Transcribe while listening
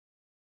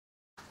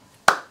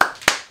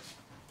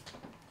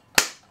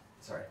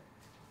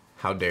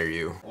How dare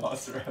you?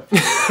 Lost her.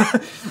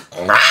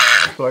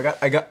 So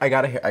I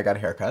got a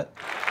haircut.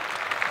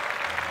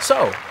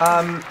 So,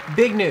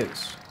 big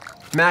news.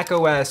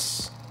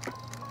 macOS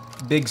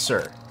Big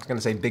Sur. I was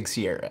gonna say Big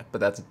Sierra, but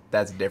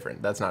that's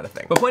different. That's not a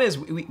thing. But the point is,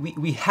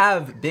 we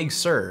have Big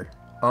Sur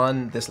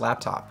on this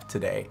laptop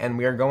today, and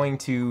we are going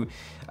to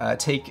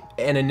take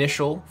an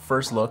initial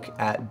first look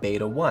at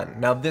Beta 1.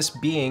 Now, this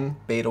being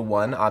Beta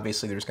 1,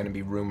 obviously there's going to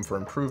be room for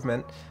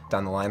improvement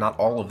down the line. Not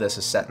all of this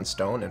is set in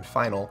stone and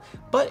final,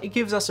 but it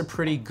gives us a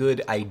pretty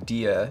good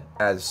idea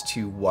as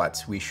to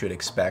what we should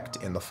expect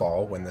in the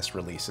fall when this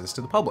releases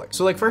to the public.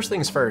 So, like, first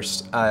things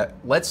first,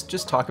 let's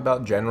just talk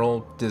about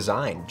general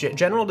design.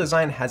 General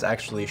design has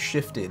actually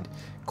shifted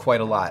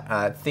quite a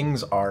lot.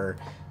 Things are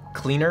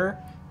cleaner,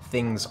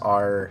 things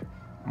are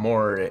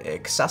more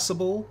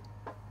accessible.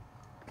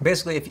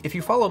 Basically, if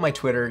you follow my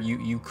Twitter,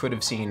 you could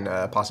have seen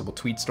a possible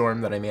tweet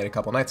storm that I made a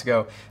couple nights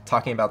ago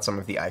talking about some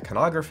of the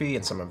iconography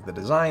and some of the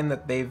design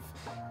that they've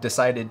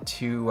decided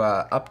to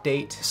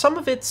update. Some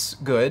of it's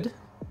good,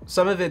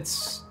 some of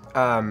it's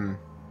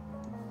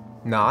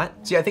not.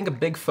 See, I think a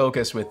big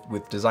focus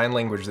with design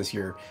language this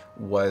year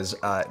was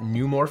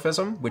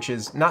neumorphism, which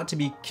is not to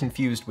be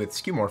confused with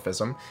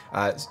skeuomorphism.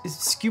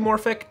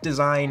 Skeuomorphic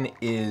design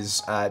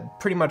is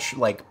pretty much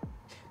like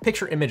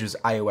picture images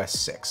iOS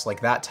 6, like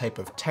that type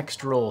of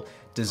textural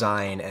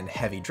design and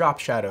heavy drop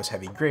shadows,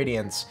 heavy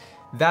gradients.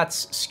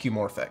 That's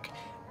skeuomorphic.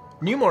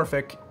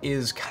 Neumorphic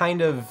is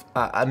kind of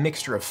a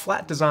mixture of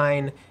flat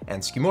design and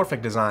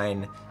skeuomorphic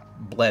design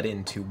bled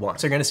into one.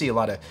 So you're gonna see a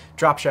lot of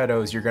drop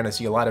shadows, you're gonna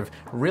see a lot of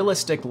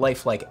realistic,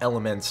 lifelike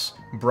elements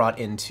brought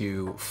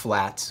into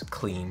flat,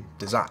 clean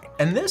design.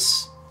 And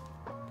this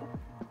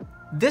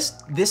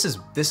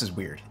is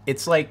weird.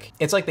 It's like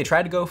they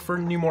tried to go for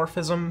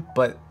neumorphism,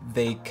 but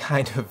they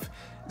kind of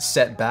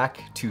set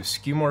back to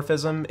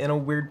skeuomorphism in a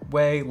weird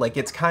way. Like,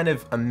 it's kind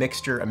of a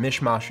mixture, a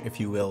mishmash, if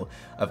you will,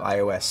 of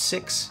iOS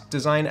 6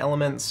 design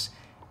elements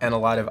and a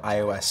lot of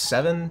iOS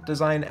 7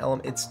 design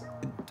elements. It's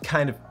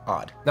kind of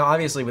odd. Now,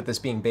 obviously, with this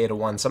being Beta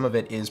 1, some of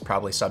it is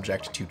probably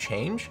subject to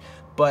change,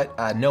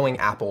 but knowing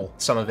Apple,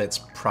 some of it's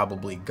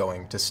probably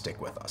going to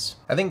stick with us.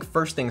 I think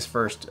first things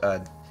first,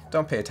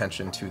 don't pay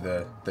attention to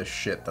the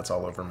shit that's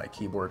all over my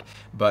keyboard,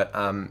 but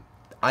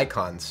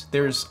icons.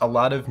 There's a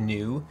lot of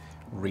new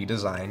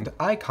redesigned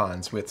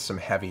icons with some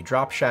heavy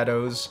drop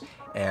shadows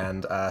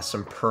and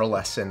some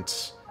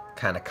pearlescent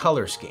kind of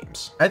color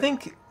schemes. I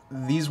think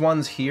these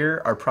ones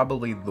here are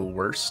probably the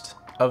worst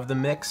of the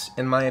mix,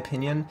 in my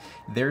opinion.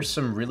 There's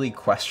some really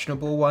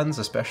questionable ones,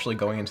 especially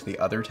going into the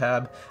other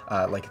tab,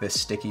 like this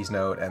Stickies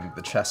note and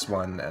the chess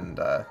one, and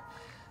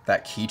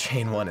that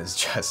keychain one is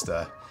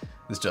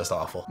just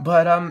awful.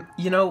 But,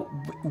 you know,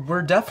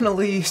 we're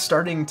definitely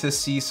starting to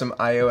see some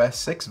iOS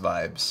 6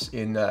 vibes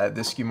in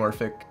the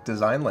skeuomorphic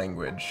design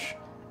language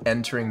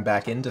entering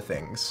back into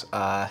things.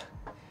 And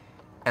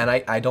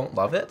I don't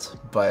love it,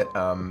 but,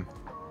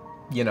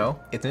 you know,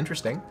 it's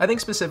interesting. I think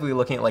specifically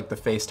looking at like the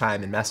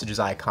FaceTime and messages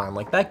icon,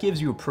 like that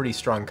gives you a pretty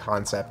strong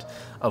concept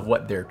of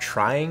what they're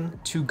trying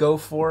to go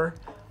for,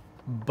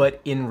 but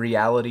in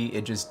reality,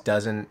 it just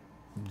doesn't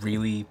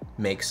really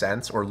make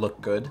sense or look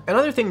good.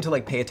 Another thing to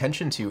like pay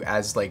attention to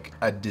as like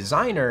a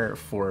designer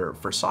for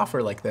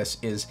software like this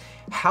is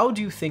how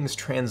do things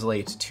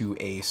translate to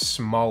a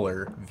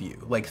smaller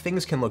view? Like,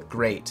 things can look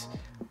great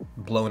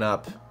blown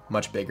up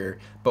much bigger,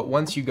 but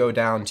once you go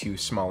down to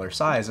smaller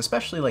size,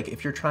 especially like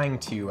if you're trying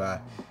to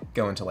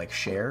go into like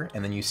share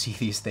and then you see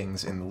these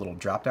things in the little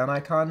drop down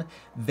icon,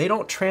 they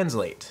don't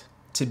translate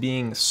to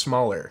being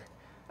smaller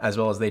as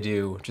well as they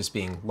do just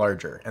being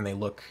larger, and they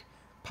look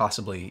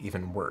possibly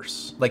even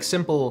worse. Like,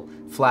 simple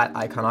flat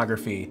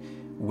iconography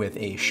with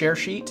a share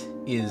sheet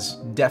is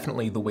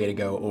definitely the way to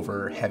go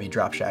over heavy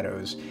drop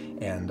shadows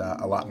and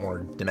a lot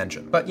more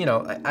dimension. But, you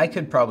know, I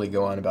could probably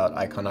go on about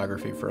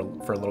iconography for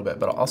a little bit,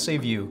 but I'll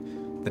save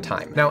you the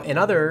time. Now,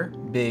 another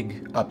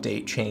big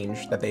update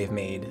change that they've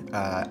made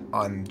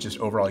on just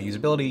overall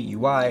usability,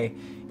 UI,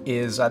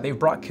 is they've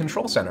brought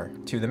Control Center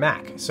to the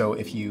Mac. So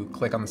if you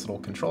click on this little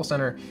Control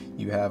Center,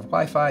 you have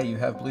Wi-Fi, you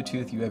have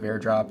Bluetooth, you have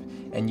AirDrop,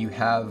 and you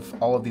have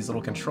all of these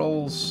little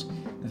controls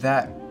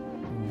that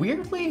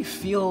weirdly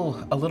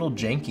feel a little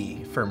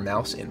janky for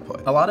mouse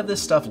input. A lot of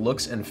this stuff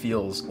looks and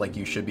feels like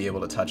you should be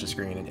able to touch a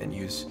screen and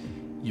use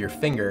your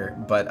finger,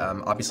 but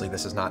obviously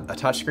this is not a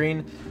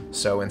touchscreen,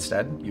 so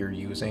instead you're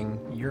using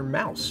your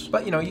mouse.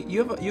 But you know, you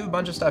have a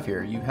bunch of stuff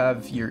here. You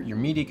have your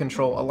media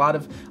control, a lot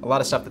of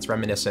stuff that's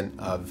reminiscent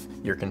of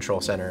your Control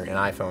Center in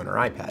iPhone or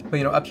iPad. But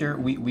you know, up here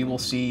we will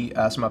see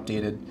some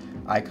updated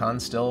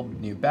icons still,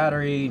 new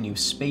battery, new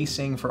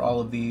spacing for all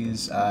of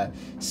these.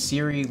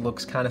 Siri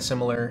looks kind of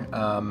similar.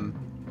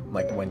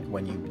 Like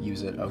when you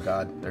use it, oh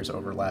god, there's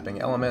overlapping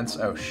elements,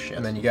 oh shit.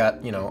 And then you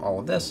got, you know, all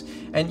of this.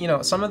 And you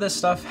know, some of this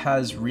stuff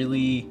has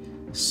really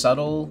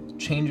subtle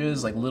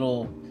changes, like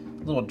little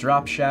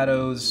drop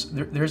shadows.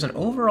 There's an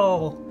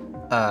overall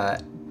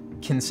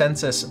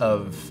consensus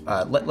of,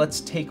 let's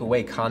take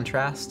away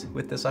contrast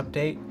with this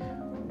update.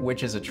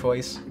 which is a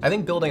choice. I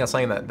think building on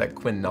something that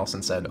Quinn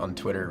Nelson said on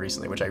Twitter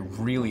recently, which I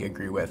really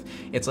agree with,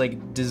 it's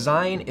like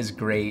design is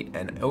great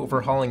and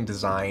overhauling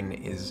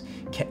design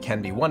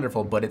can be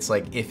wonderful, but it's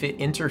like if it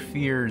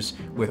interferes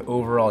with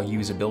overall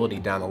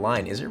usability down the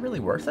line, is it really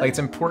worth it? Like, it's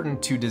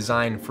important to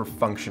design for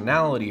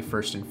functionality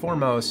first and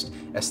foremost.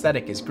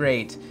 Aesthetic is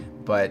great,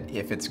 but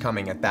if it's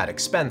coming at that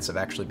expense of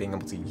actually being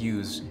able to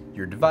use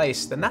your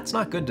device, then that's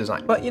not good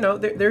design. But you know,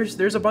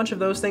 there's a bunch of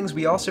those things.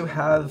 We also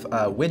have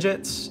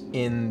widgets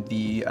in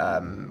the,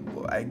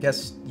 I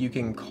guess you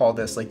can call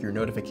this like your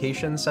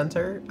notification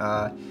center.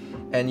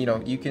 And you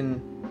know, you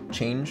can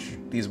change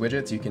these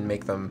widgets. You can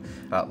make them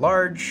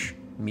large,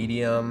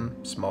 medium,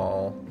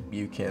 small.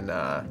 You can,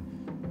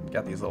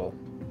 got these little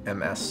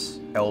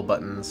MSL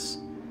buttons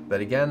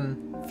that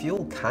again,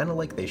 feel kind of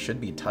like they should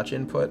be touch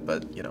input,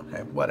 but you know, hey,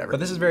 whatever. But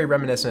this is very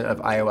reminiscent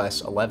of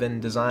iOS 11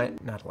 design,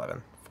 not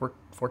 11,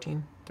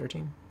 14,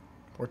 13,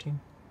 14?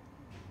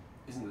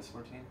 Isn't this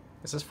 14?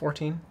 Is this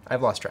 14?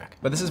 I've lost track.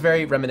 But this is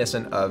very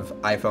reminiscent of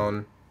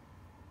iPhone,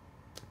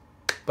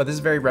 but this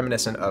is very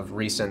reminiscent of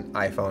recent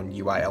iPhone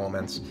UI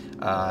elements.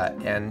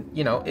 And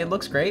you know, it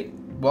looks great.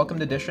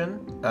 Welcomed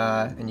edition,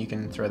 and you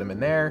can throw them in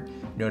there.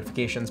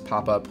 Notifications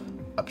pop up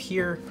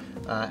here,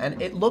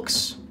 and it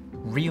looks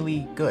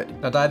really good.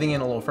 Now diving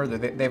in a little further,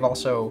 they've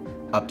also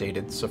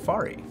updated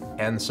Safari,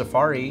 and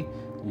Safari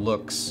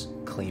looks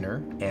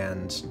cleaner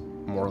and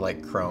more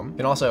like Chrome. You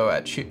can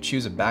also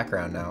choose a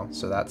background now,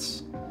 so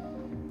that's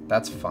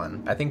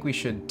fun. I think we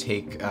should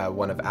take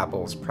one of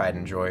Apple's pride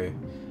and joy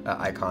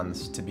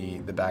icons to be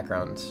the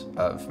background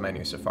of my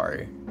new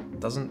Safari.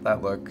 Doesn't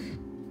that look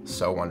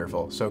so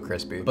wonderful, so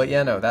crispy? But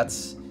yeah, no,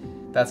 that's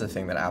a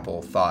thing that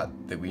Apple thought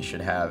that we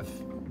should have.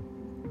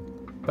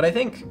 But I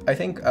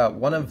think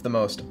one of the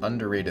most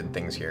underrated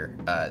things here,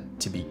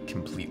 to be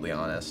completely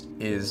honest,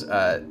 is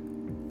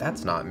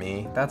that's not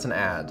me. That's an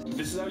ad.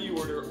 This is how you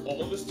order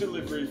all this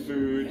delivery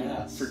food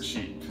for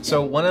cheap.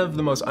 So one of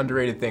the most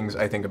underrated things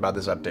I think about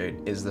this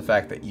update is the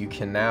fact that you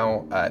can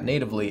now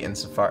natively in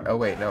Safari. Oh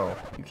wait, no,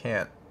 you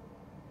can't.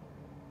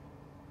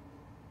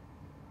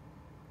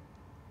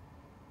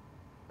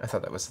 I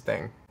thought that was the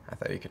thing. I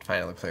thought you could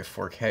finally play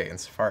 4K in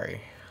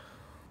Safari.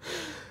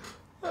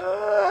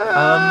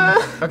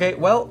 Okay,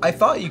 well, I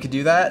thought you could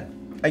do that.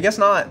 I guess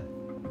not.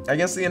 I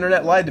guess the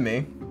internet lied to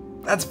me.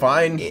 That's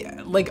fine.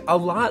 Like, a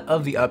lot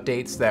of the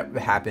updates that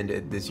happened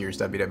at this year's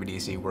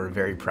WWDC were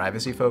very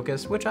privacy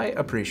focused, which I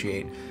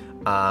appreciate.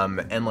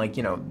 And like,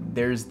 you know,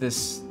 there's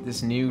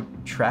this new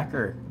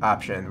tracker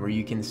option where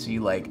you can see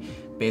like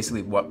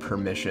basically what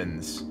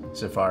permissions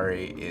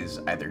Safari is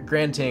either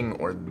granting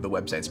or the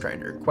website's trying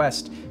to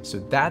request. So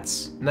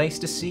that's nice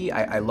to see.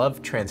 I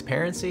love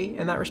transparency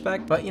in that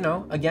respect. But you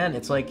know, again,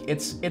 it's like,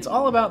 it's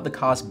all about the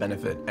cost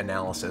benefit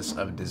analysis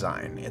of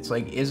design. It's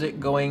like, is it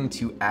going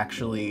to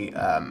actually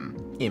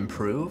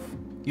improve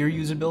your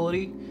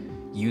usability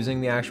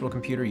using the actual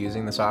computer,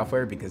 using the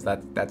software? Because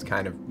that's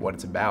kind of what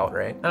it's about,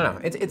 right? I don't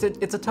know,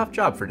 it's a tough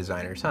job for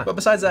designers, huh? But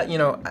besides that, you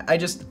know, I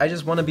just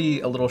want to be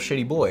a little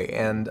shitty boy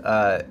and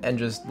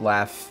just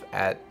laugh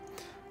at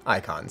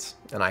icons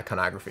and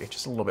iconography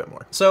just a little bit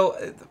more.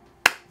 So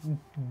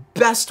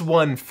best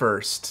one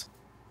first.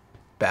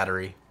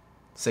 Battery,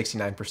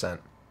 69%.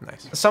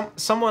 Nice.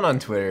 Someone on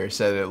Twitter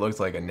said it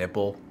looked like a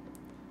nipple.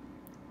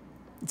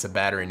 It's a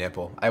battery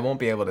nipple. I won't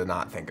be able to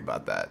not think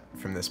about that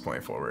from this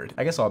point forward.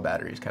 I guess all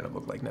batteries kind of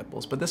look like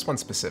nipples, but this one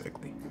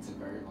specifically. It's a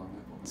very long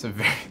nipple. It's a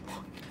very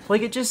long.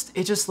 Like it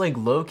just like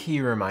low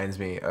key reminds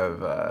me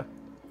of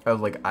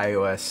like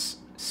iOS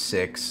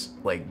 6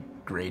 like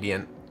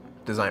gradient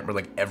design where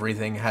like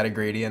everything had a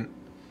gradient,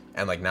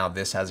 and like now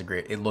this has a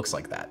gradient. It looks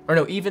like that. Or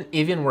no,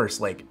 even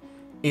worse. Like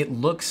it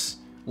looks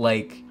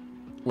like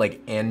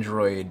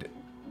Android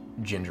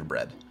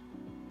gingerbread,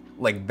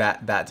 like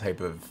that type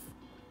of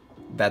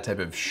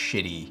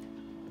shitty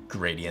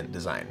gradient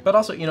design. But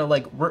also, you know,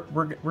 like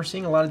we're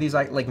seeing a lot of these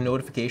like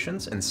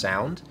notifications and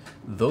sound.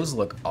 Those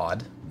look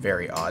odd,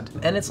 very odd.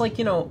 And it's like,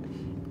 you know,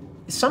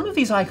 some of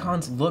these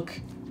icons look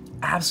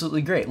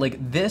absolutely great.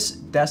 Like this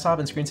desktop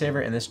and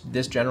screensaver and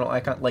this general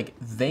icon, like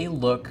they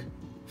look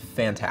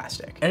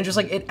fantastic. And it's just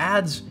like, it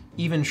adds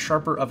even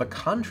sharper of a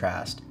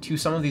contrast to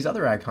some of these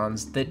other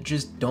icons that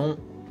just don't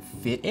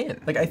fit in.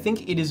 Like, I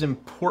think it is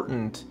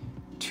important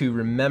to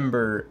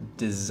remember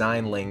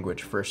design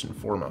language first and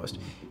foremost.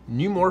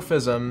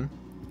 Neumorphism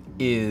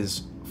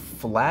is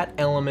flat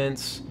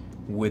elements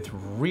with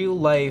real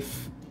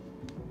life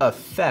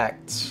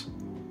effects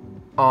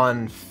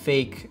on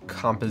fake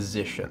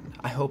composition.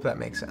 I hope that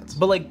makes sense.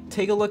 But like,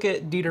 take a look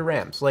at Dieter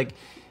Rams. Like,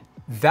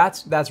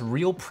 that's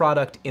real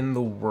product in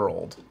the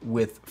world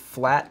with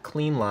flat,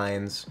 clean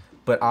lines,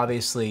 but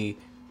obviously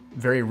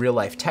very real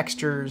life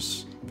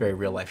textures, very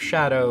real life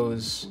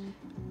shadows.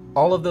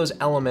 All of those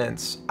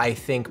elements, I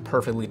think,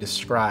 perfectly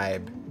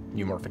describe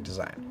neumorphic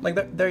design.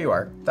 Like, there you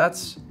are.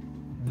 That's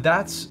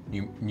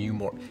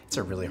it's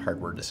a really hard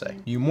word to say.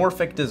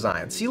 Neumorphic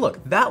design. See,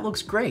 look, that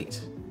looks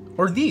great.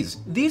 Or these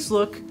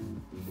look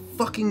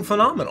fucking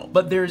phenomenal.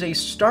 But there's a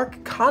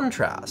stark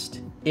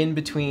contrast in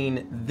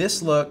between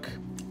this look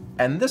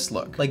and this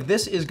look. Like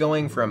this is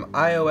going from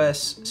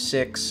iOS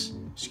 6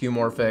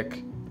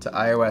 skeuomorphic to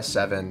iOS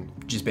 7,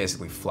 just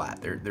basically flat.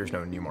 There's no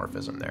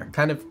neumorphism there.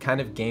 Kind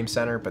of game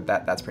center, but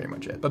that's pretty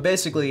much it. But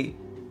basically,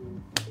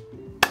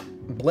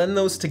 blend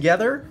those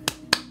together.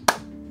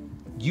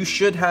 You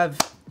have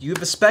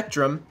a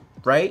spectrum,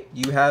 right?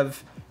 You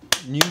have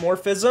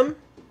neumorphism,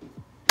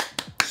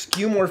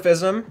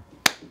 skeuomorphism.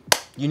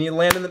 You need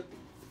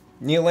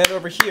to land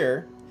over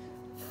here.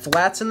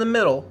 Flats in the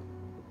middle.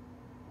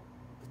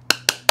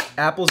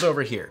 Apples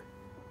over here.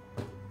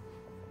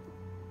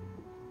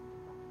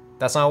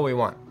 That's not what we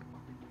want.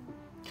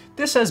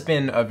 This has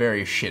been a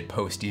very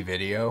shitposty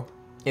video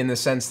in the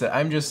sense that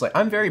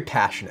I'm very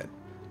passionate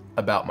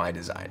about my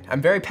design.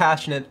 I'm very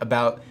passionate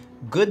about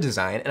good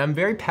design, and I'm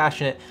very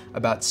passionate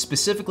about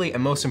specifically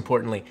and most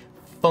importantly,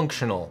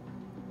 functional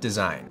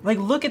design. Like,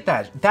 look at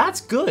that,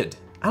 that's good.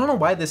 I don't know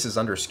why this is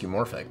under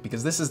skeuomorphic,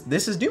 because this is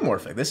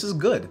neumorphic, this is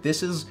good.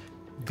 This is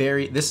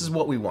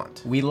what we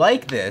want. We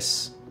like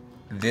this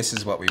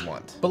is what we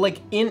want. But like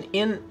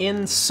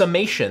in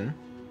summation,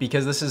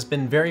 because this has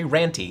been very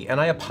ranty, and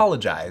I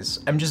apologize,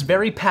 I'm just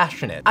very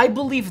passionate. I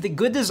believe that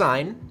good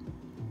design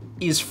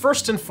is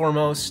first and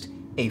foremost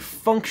a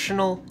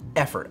functional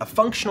effort, a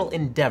functional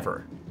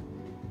endeavor.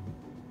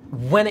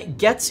 When it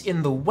gets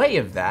in the way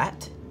of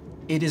that,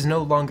 it is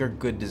no longer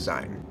good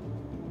design.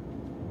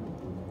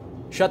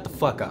 Shut the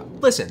fuck up.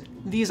 Listen,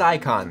 these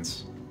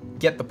icons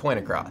get the point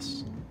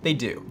across. They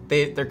do.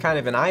 They're kind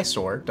of an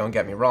eyesore, don't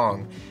get me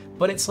wrong,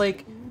 but it's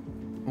like,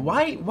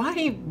 why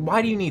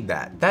do you need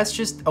that? That's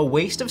just a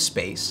waste of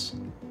space.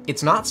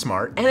 It's not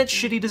smart, and it's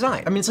shitty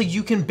design. I mean, it's like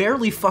you can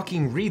barely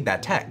fucking read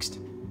that text.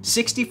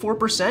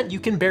 64%, you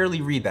can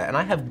barely read that, and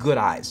I have good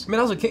eyes. I mean,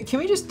 also, can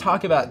we just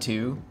talk about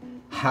too,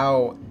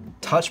 how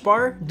touch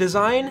bar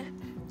design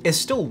is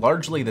still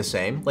largely the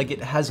same? Like,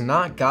 it has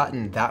not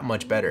gotten that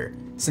much better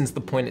since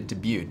the point it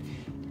debuted.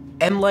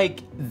 And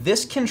like,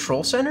 this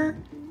control center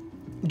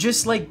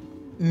just like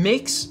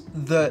makes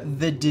the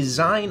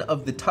design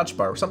of the touch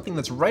bar, something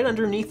that's right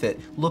underneath it,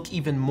 look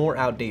even more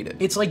outdated.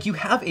 It's like you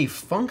have a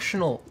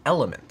functional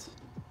element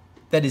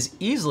that is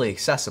easily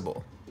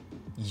accessible.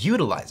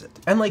 Utilize it.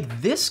 And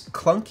like this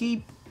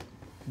clunky,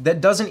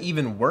 that doesn't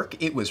even work,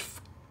 this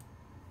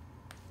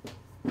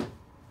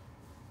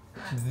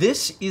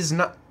is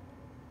not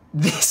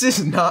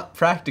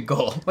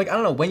practical. Like, I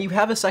don't know, when you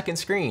have a second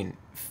screen,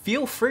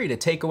 feel free to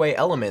take away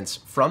elements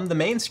from the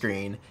main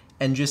screen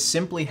and just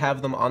simply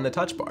have them on the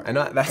touch bar. I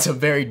know that's a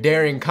very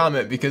daring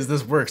comment because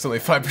this works only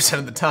 5%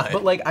 of the time.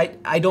 But like,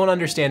 I don't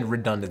understand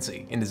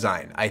redundancy in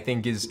design, I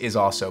think is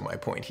also my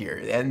point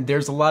here. And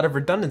there's a lot of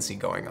redundancy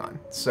going on,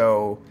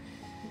 so.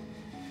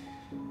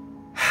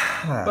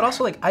 But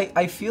also like,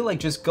 I feel like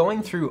just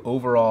going through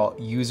overall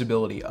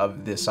usability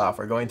of this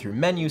software, going through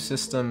menu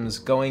systems,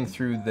 going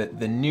through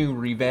the new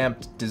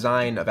revamped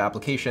design of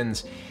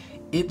applications,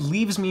 it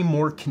leaves me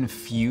more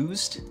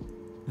confused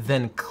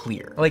than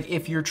clear. Like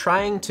if you're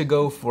trying to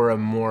go for a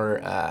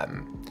more,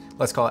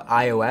 let's call it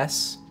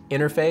iOS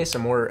interface,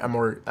 a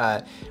more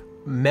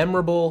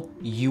memorable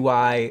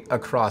UI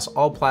across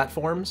all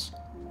platforms,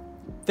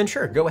 then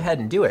sure, go ahead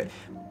and do it.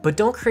 But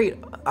don't create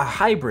a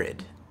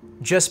hybrid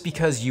just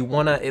because you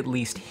wanna at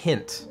least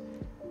hint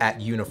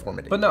at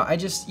uniformity. But no, I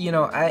just, you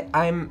know,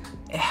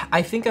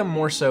 I think I'm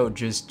more so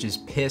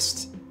just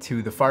pissed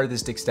to the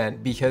farthest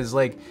extent because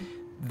like,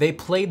 they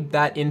played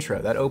that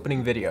intro, that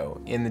opening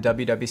video in the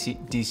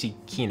WWDC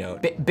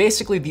keynote.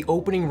 Basically, the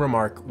opening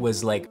remark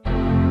was like,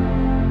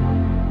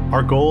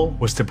 our goal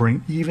was to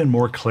bring even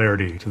more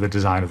clarity to the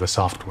design of the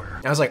software.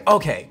 I was like,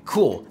 okay,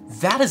 cool.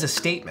 That is a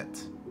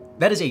statement.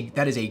 That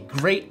is a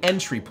great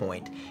entry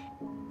point.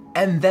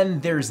 And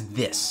then there's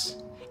this.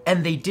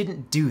 And they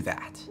didn't do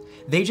that.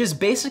 They just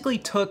basically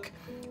took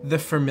the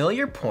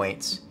familiar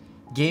points,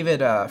 gave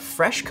it a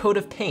fresh coat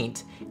of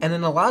paint, and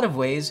in a lot of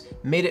ways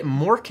made it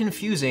more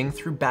confusing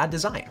through bad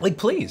design. Like,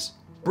 please,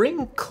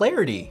 bring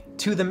clarity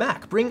to the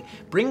Mac.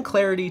 Bring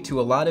clarity to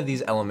a lot of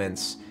these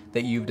elements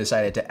that you've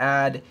decided to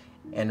add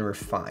and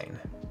refine.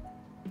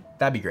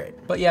 That'd be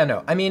great. But yeah,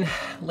 no, I mean,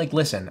 like,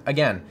 listen,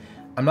 again,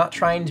 I'm not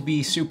trying to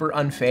be super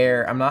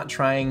unfair. I'm not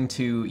trying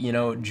to, you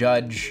know,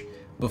 judge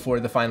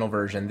before the final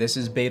version. This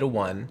is beta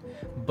 1,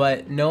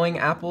 but knowing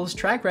Apple's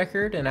track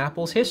record and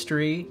Apple's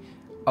history,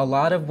 a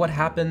lot of what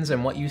happens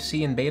and what you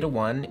see in beta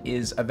 1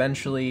 is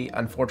eventually,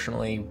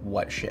 unfortunately,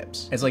 what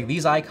ships. It's like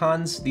these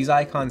icons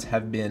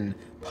have been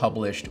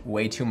published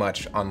way too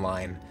much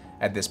online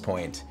at this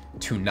point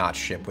to not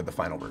ship with the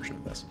final version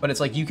of this. But it's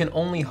like, you can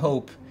only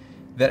hope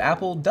that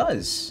Apple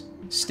does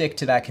stick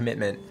to that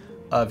commitment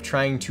of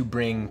trying to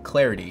bring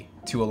clarity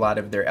to a lot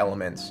of their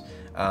elements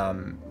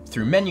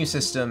through menu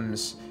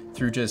systems,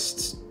 through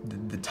just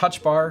the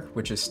touch bar,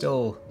 which is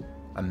still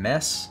a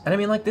mess. And I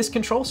mean, like, this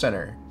control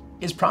center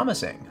is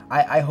promising.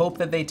 I hope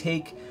that they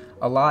take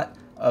a lot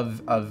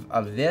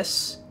of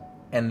this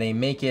and they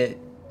make it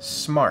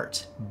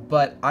smart.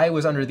 But I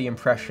was under the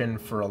impression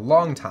for a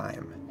long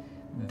time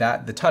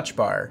that the touch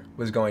bar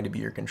was going to be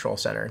your control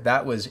center.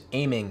 That was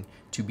aiming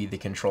to be the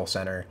control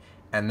center.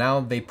 And now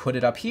they put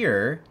it up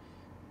here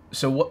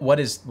So what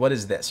is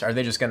this? Are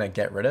they just gonna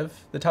get rid of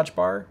the touch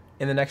bar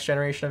in the next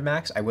generation of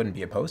Macs? I wouldn't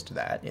be opposed to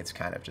that. It's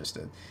kind of just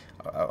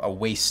a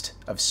waste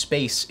of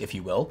space, if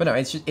you will. But no,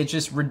 it's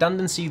just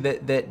redundancy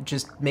that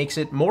just makes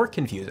it more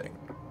confusing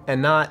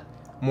and not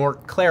more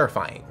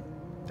clarifying.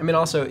 I mean,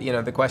 also, you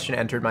know, the question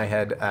entered my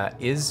head,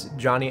 is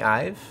Johnny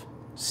Ive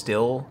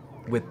still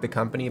with the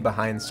company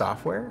behind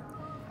software?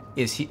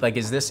 Is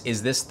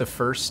this the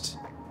first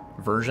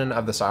version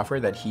of the software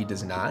that he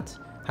does not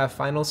have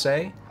final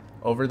say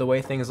over the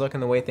way things look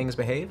and the way things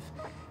behave?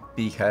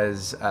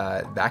 Because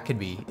that could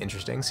be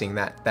interesting, seeing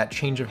that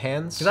change of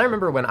hands. Because I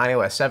remember when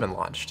iOS 7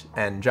 launched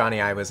and Johnny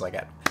Ive was like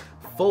at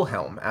full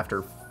helm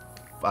after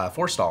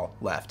Forstall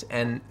left,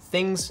 and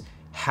things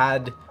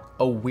had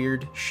a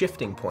weird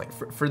shifting point.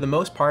 For the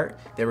most part,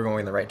 they were going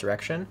in the right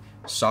direction.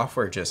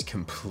 Software just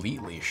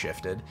completely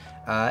shifted,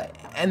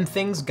 and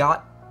things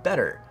got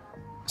better.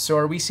 So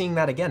are we seeing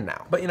that again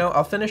now? But you know,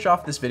 I'll finish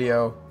off this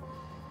video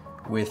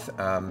with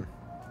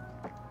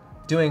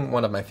doing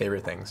one of my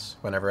favorite things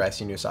whenever I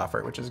see new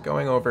software, which is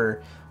going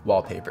over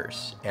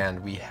wallpapers.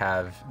 And we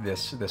have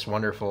this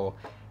wonderful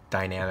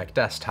dynamic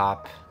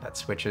desktop that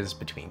switches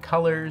between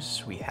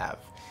colors. We have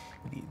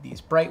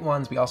these bright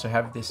ones. We also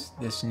have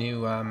this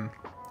new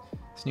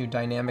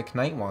dynamic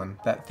night one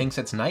that thinks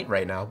it's night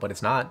right now, but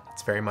it's not.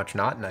 It's very much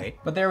not night.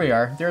 But there we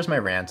are. There's my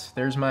rant.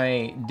 There's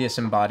my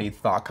disembodied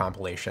thought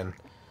compilation.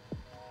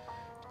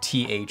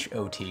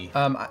 THOT.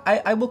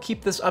 I will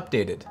keep this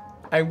updated.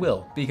 I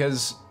will,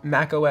 because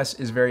macOS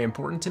is very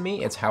important to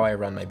me. It's how I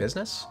run my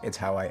business. It's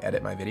how I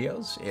edit my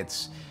videos.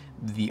 It's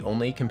the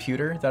only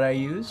computer that I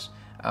use.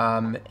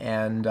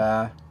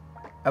 I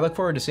look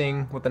forward to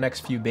seeing what the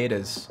next few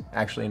betas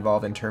actually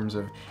involve in terms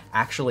of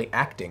actually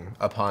acting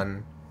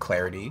upon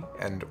clarity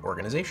and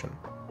organization,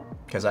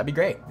 because that'd be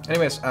great.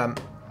 Anyways,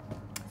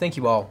 thank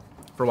you all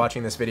for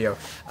watching this video.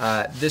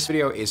 This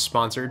video is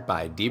sponsored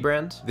by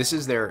dbrand. This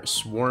is their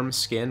Swarm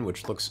skin,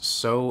 which looks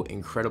so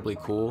incredibly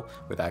cool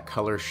with that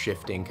color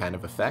shifting kind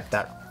of effect.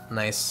 That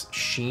nice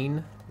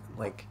sheen,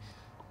 like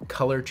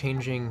color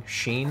changing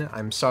sheen.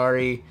 I'm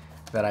sorry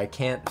that I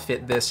can't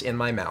fit this in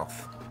my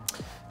mouth.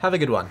 Have a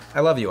good one. I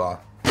love you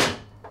all.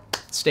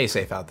 Stay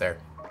safe out there.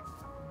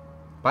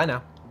 Bye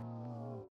now.